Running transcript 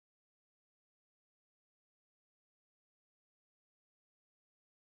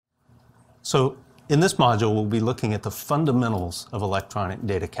So in this module, we'll be looking at the fundamentals of electronic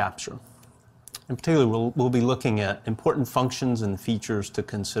data capture. In particular, we'll be looking at important functions and features to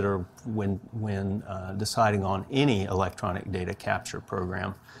consider when deciding on any electronic data capture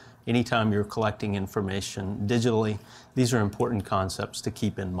program. Anytime you're collecting information digitally, these are important concepts to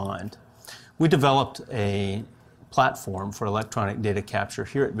keep in mind. We developed a platform for electronic data capture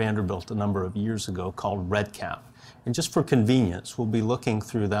here at Vanderbilt a number of years ago called REDCap. And just for convenience, we'll be looking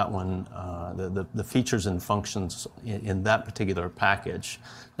through that one, the features and functions in that particular package,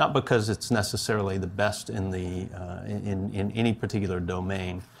 not because it's necessarily the best in any particular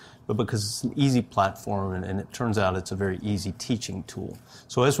domain, but because it's an easy platform and it turns out it's a very easy teaching tool.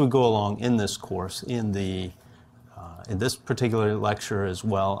 So as we go along in this course, in this particular lecture as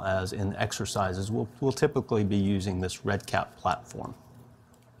well as in exercises, we'll typically be using this REDCap platform.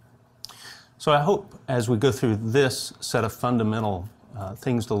 So I hope as we go through this set of fundamental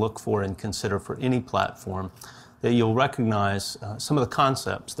things to look for and consider for any platform, that you'll recognize some of the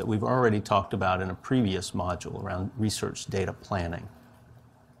concepts that we've already talked about in a previous module around research data planning.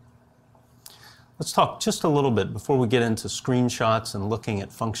 Let's talk just a little bit, before we get into screenshots and looking at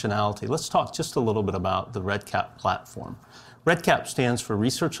functionality, let's talk just a little bit about the REDCap platform. REDCap stands for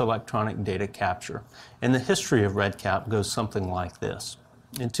Research Electronic Data Capture, and the history of REDCap goes something like this.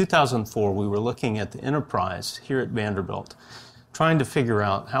 In 2004, we were looking at the enterprise here at Vanderbilt, trying to figure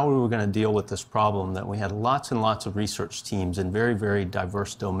out how we were going to deal with this problem that we had lots and lots of research teams in very, very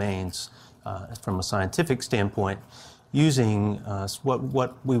diverse domains from a scientific standpoint, using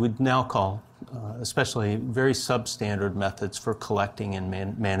what we would now call especially very substandard methods for collecting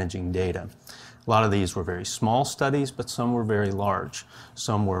and managing data. A lot of these were very small studies, but some were very large.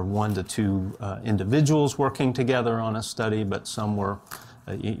 Some were 1 to 2 individuals working together on a study, but some were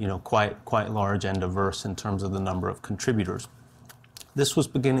quite large and diverse in terms of the number of contributors. This was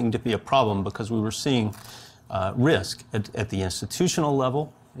beginning to be a problem because we were seeing risk at the institutional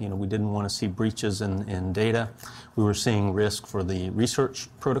level. We didn't want to see breaches in data. We were seeing risk for the research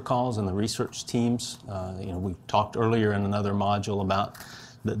protocols and the research teams. We talked earlier in another module about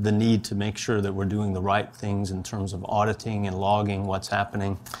the need to make sure that we're doing the right things in terms of auditing and logging what's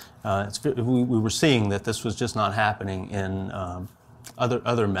happening. We were seeing that this was just not happening in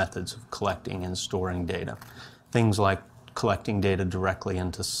other methods of collecting and storing data. Things like collecting data directly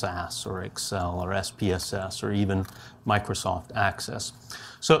into SAS or Excel or SPSS or even Microsoft Access.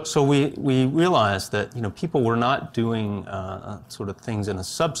 So we realized that people were not doing sort of things in a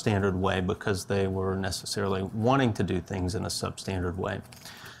substandard way because they were necessarily wanting to do things in a substandard way.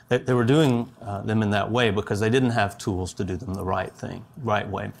 They were doing them in that way because they didn't have tools to do them the right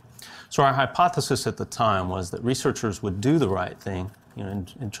way. So our hypothesis at the time was that researchers would do the right thing,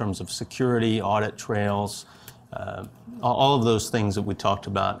 in terms of security, audit trails, all of those things that we talked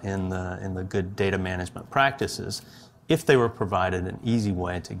about in the good data management practices, if they were provided an easy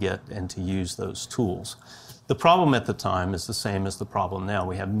way to get and to use those tools. The problem at the time is the same as the problem now.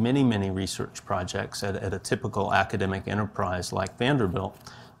 We have many, many research projects at a typical academic enterprise like Vanderbilt,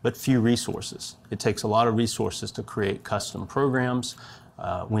 but few resources. It takes a lot of resources to create custom programs.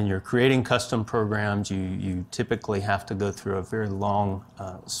 When you're creating custom programs, you typically have to go through a very long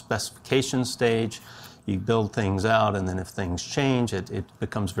specification stage. You build things out, and then if things change, it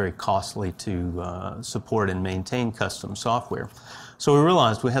becomes very costly to support and maintain custom software. So we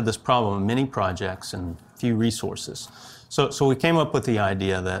realized we had this problem in many projects and few resources. So we came up with the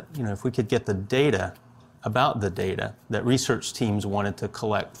idea that if we could get the data about the data that research teams wanted to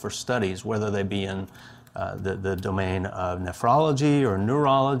collect for studies, whether they be in the domain of nephrology or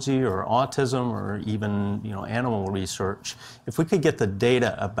neurology or autism or even animal research, if we could get the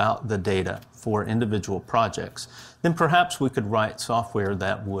data about the data for individual projects, then perhaps we could write software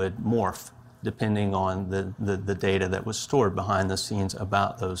that would morph depending on the data that was stored behind the scenes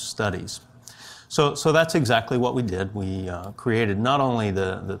about those studies. So that's exactly what we did. We created not only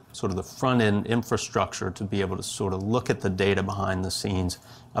the sort of the front-end infrastructure to be able to sort of look at the data behind the scenes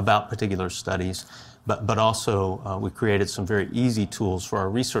about particular studies, but also we created some very easy tools for our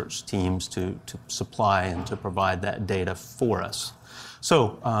research teams to supply and to provide that data for us.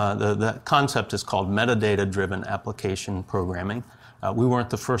 So the concept is called metadata-driven application programming. We weren't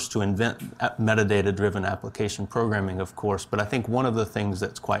the first to invent metadata-driven application programming, of course, but I think one of the things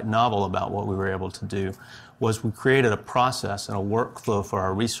that's quite novel about what we were able to do was we created a process and a workflow for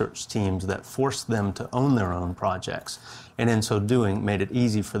our research teams that forced them to own their own projects, and in so doing made it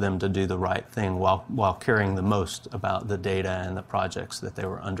easy for them to do the right thing while caring the most about the data and the projects that they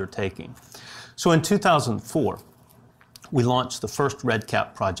were undertaking. So in 2004, we launched the first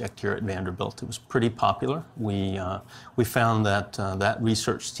REDCap project here at Vanderbilt. It was pretty popular. We found that that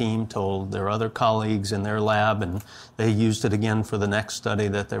research team told their other colleagues in their lab, and they used it again for the next study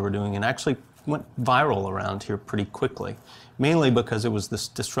that they were doing, and actually went viral around here pretty quickly, mainly because it was this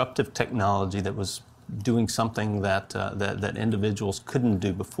disruptive technology that was doing something that individuals couldn't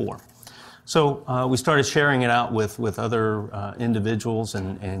do before. So we started sharing it out with other individuals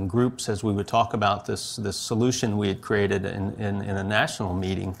and groups as we would talk about this solution we had created in a national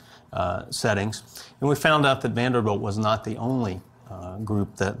meeting settings. And we found out that Vanderbilt was not the only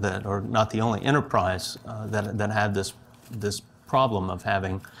group or not the only enterprise that had this problem of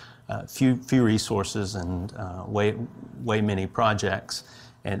having few resources and way many projects,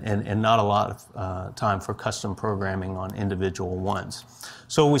 and not a lot of time for custom programming on individual ones.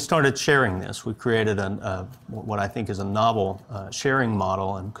 So we started sharing this. We created what I think is a novel sharing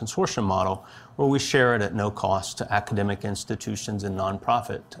model and consortium model where we share it at no cost to academic institutions and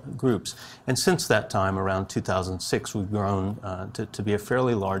nonprofit groups. And since that time, around 2006, we've grown to be a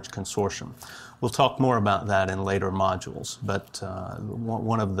fairly large consortium. We'll talk more about that in later modules, but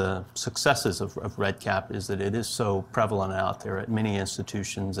one of the successes of REDCap is that it is so prevalent out there at many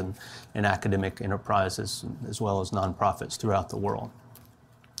institutions and academic enterprises, as well as nonprofits throughout the world.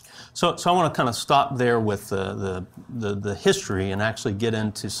 So I want to kind of stop there with the history and actually get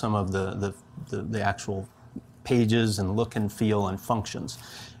into some of the actual pages and look and feel and functions.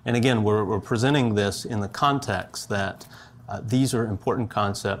 And again, we're presenting this in the context that these are important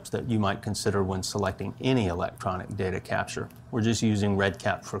concepts that you might consider when selecting any electronic data capture. We're just using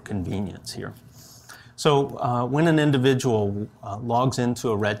REDCap for convenience here. So when an individual logs into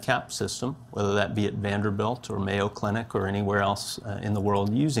a REDCap system, whether that be at Vanderbilt or Mayo Clinic or anywhere else in the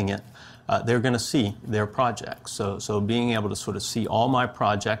world using it, they're going to see their projects. So being able to sort of see all my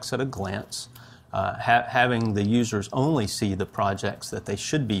projects at a glance, having the users only see the projects that they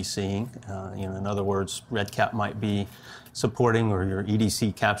should be seeing. In other words, REDCap might be supporting, or your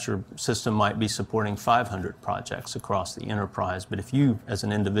EDC capture system might be supporting 500 projects across the enterprise. But if you, as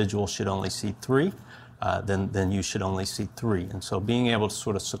an individual, should only see 3, then you should only see 3. And so being able to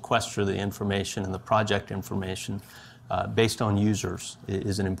sort of sequester the information and the project information based on users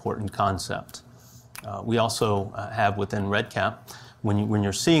is an important concept. We also have within REDCap, when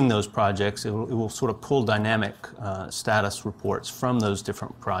you're seeing those projects, it will sort of pull dynamic status reports from those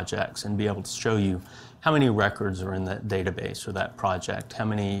different projects and be able to show you how many records are in that database or that project, how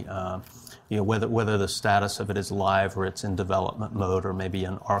many, whether the status of it is live or it's in development mode or maybe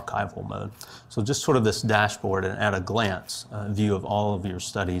in archival mode. So just sort of this dashboard and at a glance view of all of your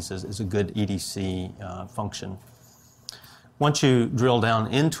studies is a good EDC function. Once you drill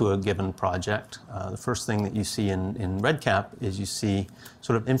down into a given project, the first thing that you see in REDCap is you see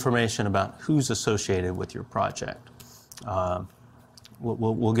sort of information about who's associated with your project.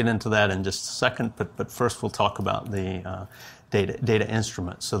 We'll get into that in just a second, but first we'll talk about the data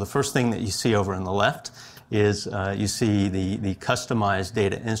instruments. So the first thing that you see over on the left is you see the customized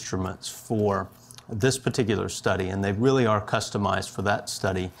data instruments for this particular study, and they really are customized for that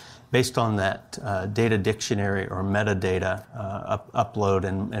study based on that data dictionary or metadata upload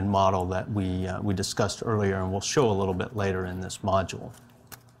and model that we discussed earlier, and we'll show a little bit later in this module.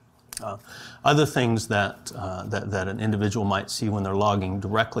 Other things that an individual might see when they're logging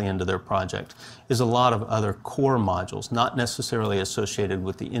directly into their project is a lot of other core modules, not necessarily associated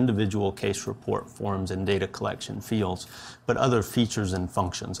with the individual case report forms and data collection fields, but other features and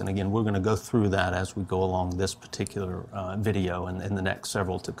functions. And again, we're going to go through that as we go along this particular video and in the next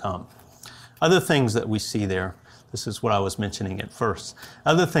several to come. Other things that we see there, this is what I was mentioning at first.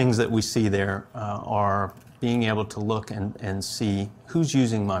 Other things that we see there are being able to look and see who's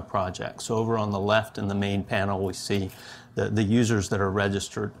using my project. So over on the left in the main panel, we see the users that are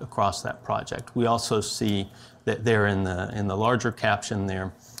registered across that project. We also see that there in the larger caption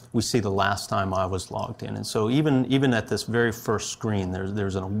there, we see the last time I was logged in. And so even at this very first screen,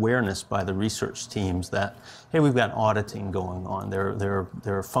 there's an awareness by the research teams that, hey, we've got auditing going on. There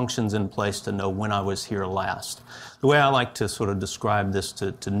are functions in place to know when I was here last. The way I like to sort of describe this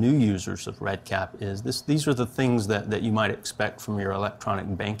to new users of REDCap is these are the things that you might expect from your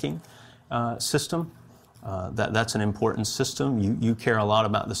electronic banking system. That's an important system. You care a lot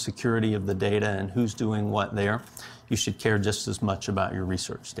about the security of the data and who's doing what there. You should care just as much about your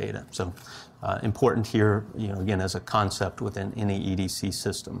research data. So important here, again, as a concept within any EDC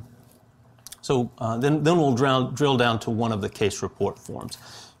system. So then we'll drill down to one of the case report forms.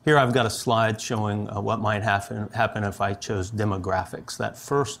 Here I've got a slide showing what might happen if I chose demographics. That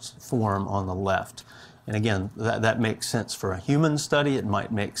first form on the left And again, that makes sense for a human study. It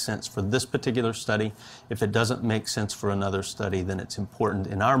might make sense for this particular study. If it doesn't make sense for another study, then it's important,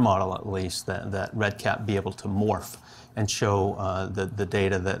 in our model at least, that REDCap be able to morph and show the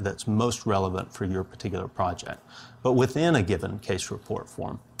data that's most relevant for your particular project. But within a given case report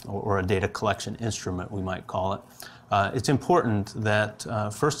form, or a data collection instrument, we might call it, it's important that,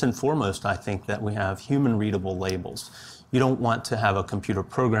 first and foremost, I think, that we have human-readable labels. You don't want to have a computer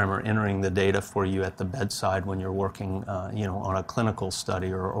programmer entering the data for you at the bedside when you're working on a clinical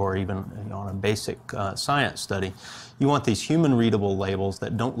study or even on a basic science study. You want these human-readable labels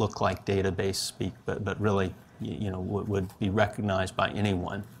that don't look like database speak, but really would be recognized by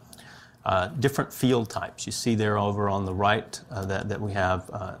anyone. Different field types. You see there over on the right that we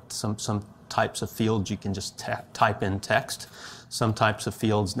have some types of fields you can just type in text. Some types of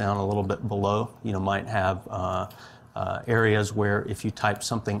fields down a little bit below, might have areas where if you type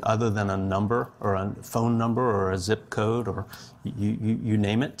something other than a number or a phone number or a zip code or you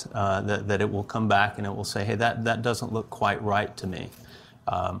name it, that it will come back and it will say, hey, that doesn't look quite right to me.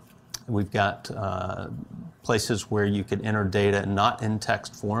 We've got places where you could enter data not in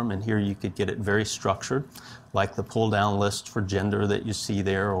text form, and here you could get it very structured, like the pull-down list for gender that you see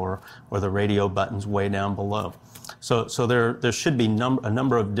there, or the radio buttons way down below. So there should be a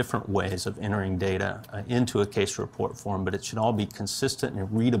number of different ways of entering data into a case report form, but it should all be consistent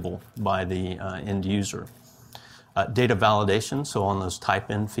and readable by the end user. Data validation, so on those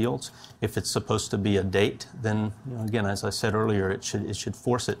type-in fields, if it's supposed to be a date, then again, as I said earlier, it should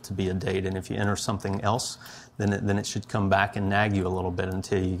force it to be a date, and if you enter something else, then it should come back and nag you a little bit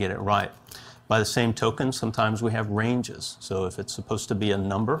until you get it right. By the same token, sometimes we have ranges, so if it's supposed to be a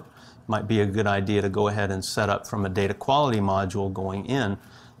number, it might be a good idea to go ahead and set up from a data quality module going in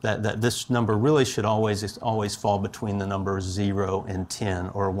that this number really should always fall between the numbers 0 and 10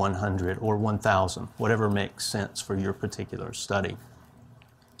 or 100 or 1,000, whatever makes sense for your particular study.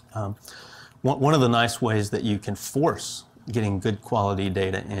 One of the nice ways that you can force getting good quality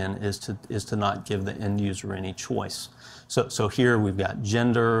data in is to not give the end user any choice. So here we've got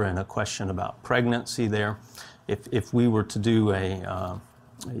gender and a question about pregnancy there. If we were to do a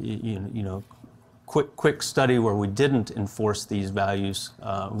quick study where we didn't enforce these values,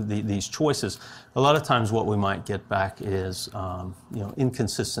 these choices, a lot of times what we might get back is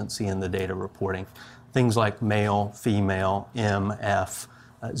inconsistency in the data reporting. Things like male, female, M, F,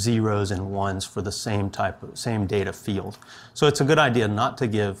 zeros and ones for the same data field. So it's a good idea not to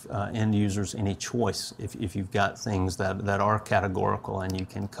give end users any choice if you've got things that are categorical and you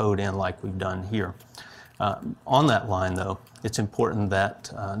can code in like we've done here. On that line, though, it's important that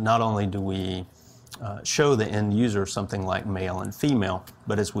not only do we show the end user something like male and female,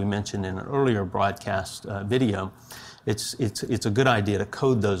 but as we mentioned in an earlier broadcast video, it's a good idea to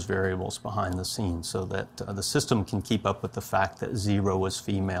code those variables behind the scenes so that the system can keep up with the fact that 0 was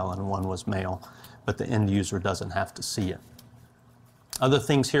female and 1 was male, but the end user doesn't have to see it. Other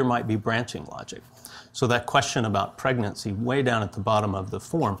things here might be branching logic. So that question about pregnancy way down at the bottom of the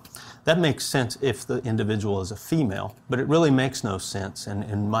form, that makes sense if the individual is a female, but it really makes no sense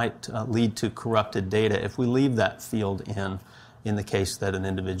and might lead to corrupted data if we leave that field in the case that an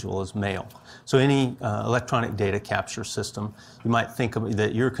individual is male. So any electronic data capture system you might think of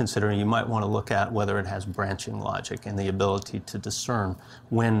that you're considering, you might want to look at whether it has branching logic and the ability to discern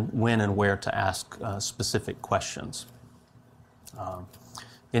when and where to ask specific questions.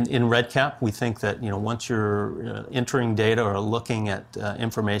 In REDCap, we think that once you're entering data or looking at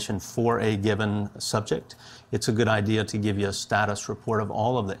information for a given subject, it's a good idea to give you a status report of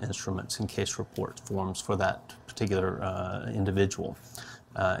all of the instruments and case report forms for that particular individual.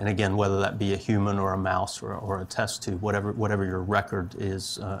 And again, whether that be a human or a mouse or a test tube, whatever your record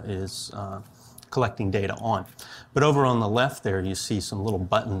is collecting data on. But over on the left there, you see some little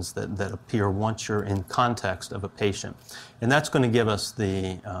buttons that appear once you're in context of a patient. And that's going to give us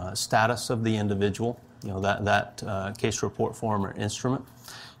the status of the individual, that case report form or instrument.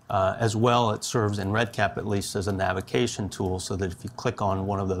 As well, it serves in REDCap at least as a navigation tool so that if you click on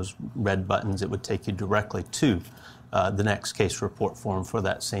one of those red buttons, it would take you directly to the next case report form for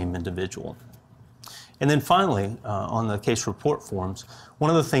that same individual. And then finally, on the case report forms, one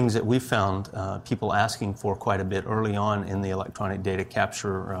of the things that we found people asking for quite a bit early on in the electronic data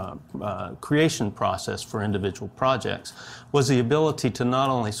capture creation process for individual projects was the ability to not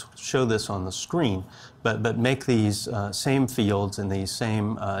only show this on the screen, but make these same fields and these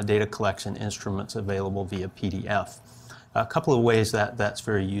same data collection instruments available via PDF. A couple of ways that's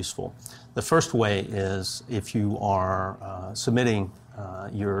very useful. The first way is if you are submitting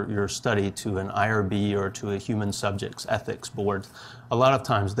your study to an IRB or to a human subjects ethics board. A lot of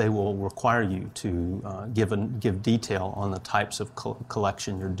times they will require you to give detail on the types of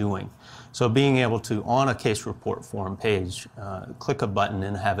collection you're doing. So being able to, on a case report form page, click a button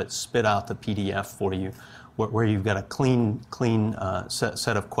and have it spit out the PDF for you, where you've got a clean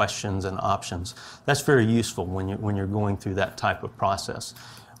set of questions and options. That's very useful when you're going through that type of process.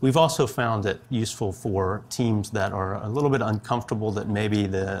 We've also found it useful for teams that are a little bit uncomfortable that maybe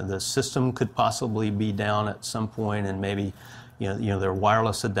the system could possibly be down at some point, and maybe their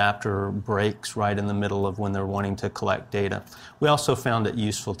wireless adapter breaks right in the middle of when they're wanting to collect data. We also found it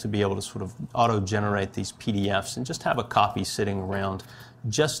useful to be able to sort of auto-generate these PDFs and just have a copy sitting around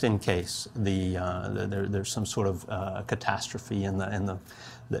just in case there's some sort of catastrophe and the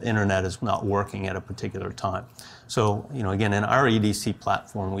internet is not working at a particular time. So, again, in our EDC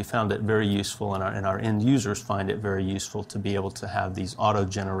platform, we found it very useful, and our end users find it very useful to be able to have these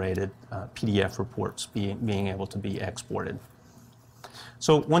auto-generated PDF reports being able to be exported.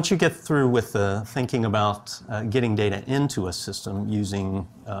 So once you get through with thinking about getting data into a system using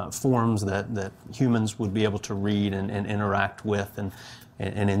forms that humans would be able to read and interact with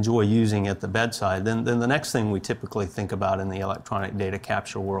and enjoy using at the bedside, then the next thing we typically think about in the electronic data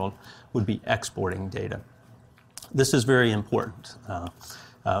capture world would be exporting data. This is very important.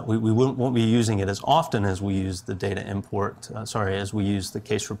 We won't be using it as often as we use the data import, as we use the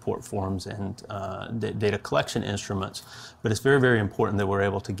case report forms and data collection instruments, but it's very, very important that we're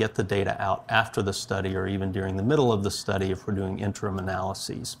able to get the data out after the study or even during the middle of the study if we're doing interim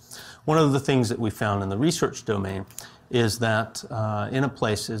analyses. One of the things that we found in the research domain is that in a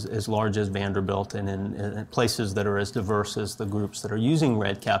place as large as Vanderbilt and in places that are as diverse as the groups that are using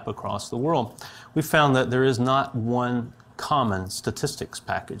REDCap across the world, we found that there is not one common statistics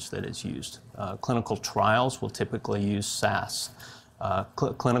package that is used. Clinical trials will typically use SAS. Other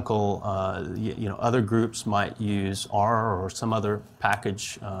groups might use R or some other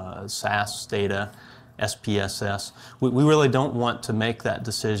package, SAS data, SPSS. We really don't want to make that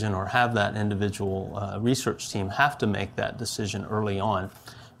decision or have that individual research team have to make that decision early on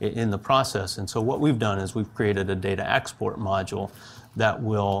in the process. And so what we've done is we've created a data export module that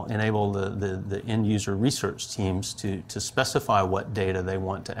will enable the end user research teams to specify what data they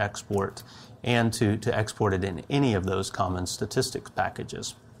want to export and to export it in any of those common statistics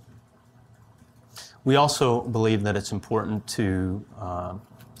packages. We also believe that it's important to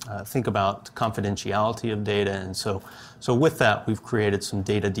think about confidentiality of data, and so with that we've created some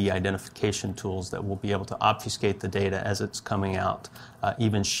data de-identification tools that will be able to obfuscate the data as it's coming out,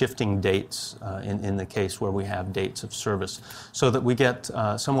 even shifting dates in the case where we have dates of service, so that we get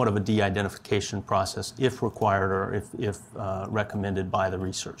somewhat of a de-identification process if required or if recommended by the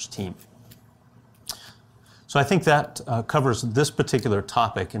research team. So I think that covers this particular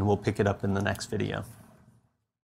topic, and we'll pick it up in the next video.